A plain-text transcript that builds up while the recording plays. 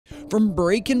From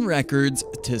breaking records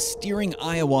to steering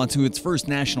Iowa to its first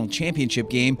national championship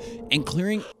game and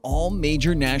clearing all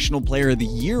major National Player of the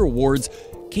Year awards,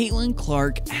 Caitlin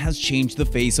Clark has changed the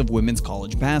face of women's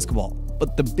college basketball.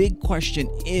 But the big question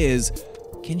is,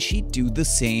 can she do the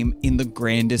same in the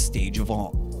grandest stage of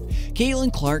all?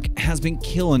 Caitlin Clark has been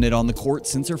killing it on the court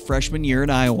since her freshman year at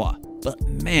Iowa. But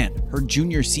man, her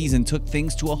junior season took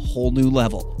things to a whole new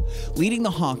level. Leading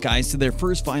the Hawkeyes to their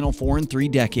first Final Four in 3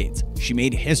 decades, she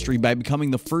made history by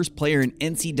becoming the first player in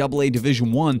NCAA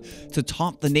Division I to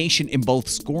top the nation in both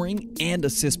scoring and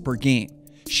assists per game.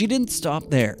 She didn't stop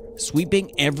there,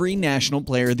 sweeping every National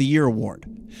Player of the Year award.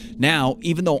 Now,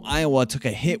 even though Iowa took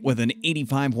a hit with an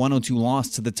 85-102 loss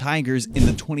to the Tigers in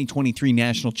the 2023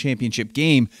 National Championship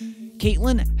game,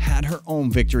 Caitlin had her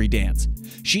own victory dance.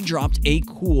 She dropped a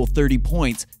cool 30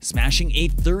 points, smashing a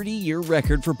 30-year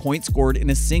record for points scored in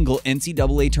a single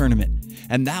NCAA tournament.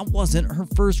 And that wasn't her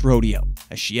first rodeo,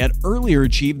 as she had earlier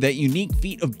achieved that unique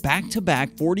feat of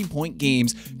back-to-back 40-point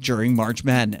games during March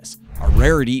Madness, a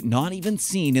rarity not even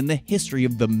seen in the history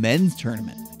of the men's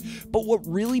tournament. But what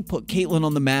really put Caitlin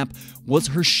on the map was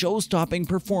her show-stopping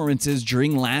performances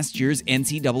during last year's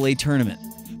NCAA tournament.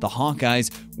 The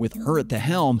Hawkeyes, with her at the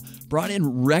helm, brought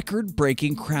in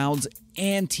record-breaking crowds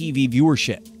and TV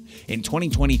viewership. In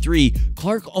 2023,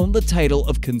 Clark owned the title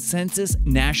of Consensus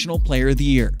National Player of the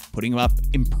Year, putting up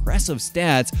impressive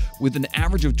stats with an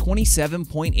average of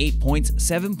 27.8 points,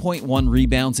 7.1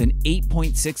 rebounds, and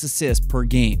 8.6 assists per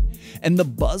game. And the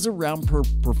buzz around her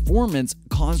performance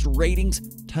caused ratings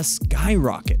to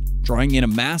skyrocket, drawing in a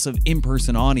massive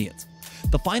in-person audience.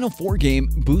 The Final Four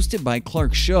game, boosted by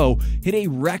Clark's show, hit a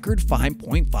record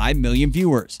 5.5 million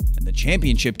viewers, and the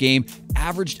championship game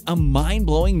averaged a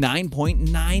mind-blowing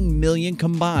 9.9 million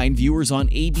combined viewers on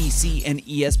ABC and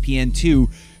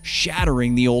ESPN2,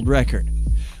 shattering the old record.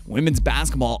 Women's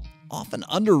basketball, often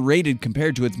underrated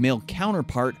compared to its male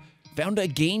counterpart, found a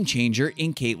game-changer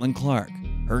in Caitlin Clark.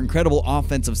 Her incredible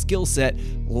offensive skill set,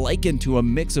 likened to a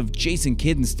mix of Jason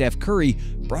Kidd and Steph Curry,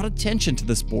 brought attention to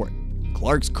the sport.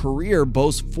 Clark's career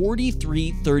boasts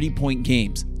 43 30-point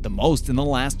games, the most in the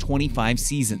last 25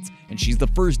 seasons, and she's the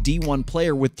first D1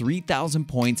 player with 3,000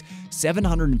 points,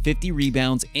 750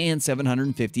 rebounds, and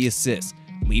 750 assists.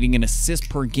 Leading in assists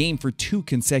per game for 2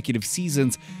 consecutive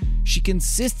seasons, she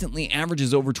consistently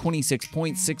averages over 26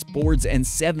 points, 6 boards, and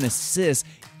 7 assists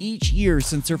each year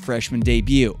since her freshman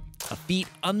debut, a feat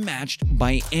unmatched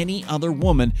by any other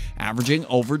woman, averaging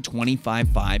over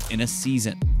 25.5 in a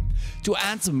season. To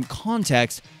add some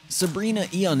context, Sabrina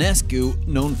Ionescu,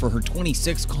 known for her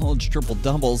 26 college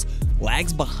triple-doubles,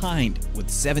 lags behind with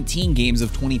 17 games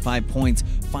of 25 points,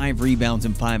 5 rebounds,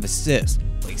 and 5 assists,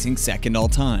 placing second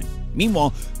all-time.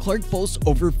 Meanwhile, Clark boasts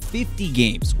over 50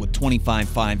 games with 25,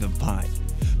 5, and 5.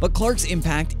 But Clark's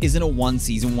impact isn't a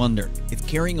one-season wonder. It's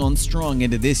carrying on strong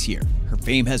into this year. Her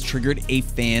fame has triggered a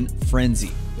fan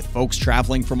frenzy, with folks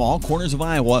traveling from all corners of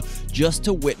Iowa just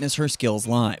to witness her skills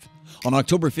live. On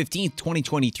October 15,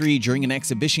 2023, during an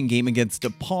exhibition game against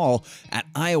DePaul at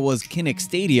Iowa's Kinnick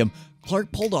Stadium,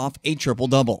 Clark pulled off a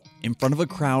triple-double in front of a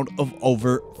crowd of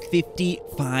over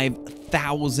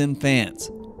 55,000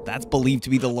 fans. That's believed to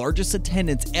be the largest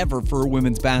attendance ever for a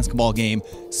women's basketball game,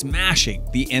 smashing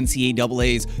the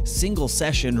NCAA's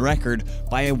single-session record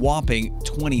by a whopping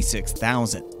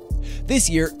 26,000. This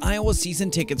year, Iowa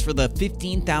season tickets for the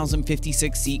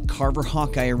 15,056-seat Carver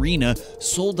Hawkeye Arena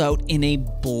sold out in a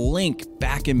blink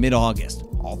back in mid-August,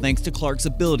 all thanks to Clark's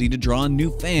ability to draw in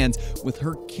new fans with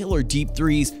her killer deep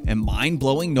threes and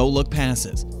mind-blowing no-look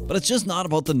passes. But it's just not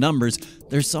about the numbers.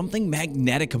 There's something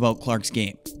magnetic about Clark's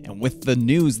game. And with the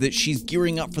news that she's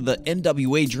gearing up for the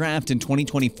NWA Draft in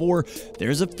 2024,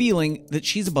 there's a feeling that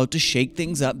she's about to shake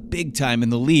things up big time in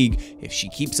the league if she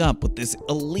keeps up with this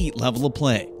elite level of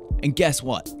play. And guess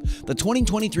what? The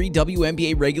 2023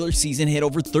 WNBA regular season hit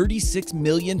over 36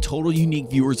 million total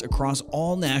unique viewers across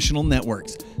all national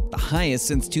networks, the highest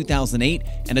since 2008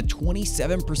 and a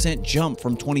 27% jump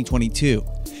from 2022.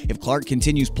 If Clark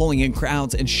continues pulling in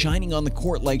crowds and shining on the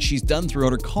court like she's done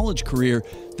throughout her college career,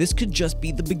 this could just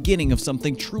be the beginning of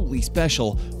something truly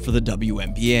special for the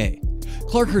WNBA.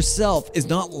 Clark herself is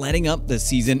not letting up this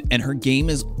season, and her game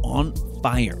is on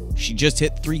fire. She just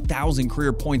hit 3,000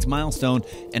 career points milestone,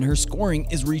 and her scoring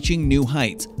is reaching new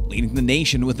heights, leading the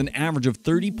nation with an average of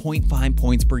 30.5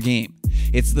 points per game.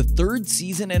 It's the 3rd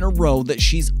season in a row that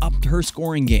she's upped her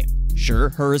scoring game. Sure,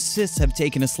 her assists have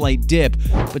taken a slight dip,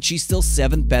 but she's still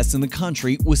 7th best in the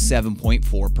country with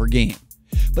 7.4 per game.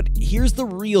 But here's the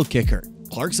real kicker.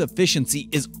 Clark's efficiency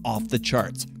is off the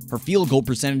charts. Her field goal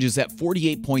percentage is at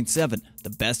 48.7, the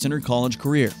best in her college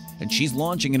career, and she's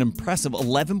launching an impressive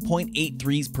 11.8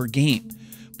 threes per game.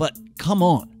 But come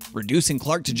on, reducing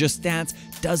Clark to just stats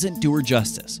doesn't do her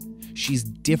justice. She's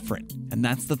different, and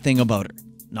that's the thing about her.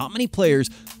 Not many players,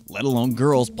 let alone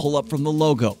girls, pull up from the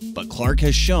logo, but Clark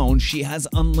has shown she has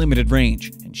unlimited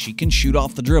range, and she can shoot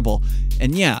off the dribble.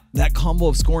 And yeah, that combo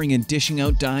of scoring and dishing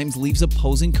out dimes leaves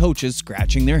opposing coaches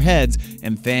scratching their heads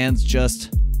and fans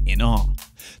just in awe.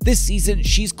 This season,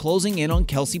 she's closing in on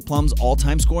Kelsey Plum's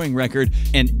all-time scoring record,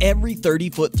 and every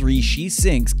 30-foot three she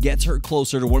sinks gets her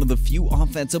closer to one of the few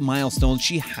offensive milestones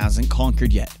she hasn't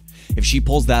conquered yet. If she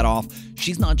pulls that off,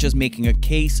 she's not just making a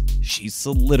case, she's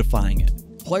solidifying it.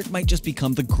 Clark might just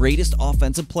become the greatest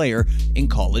offensive player in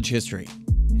college history.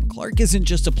 And Clark isn't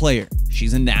just a player,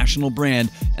 she's a national brand,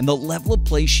 and the level of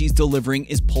play she's delivering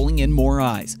is pulling in more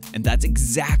eyes, and that's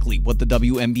exactly what the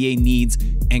WNBA needs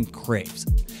and craves.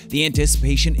 The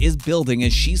anticipation is building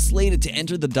as she's slated to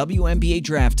enter the WNBA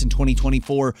Draft in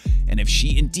 2024, and if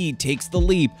she indeed takes the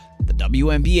leap, the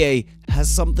WNBA has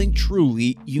something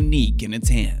truly unique in its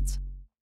hands.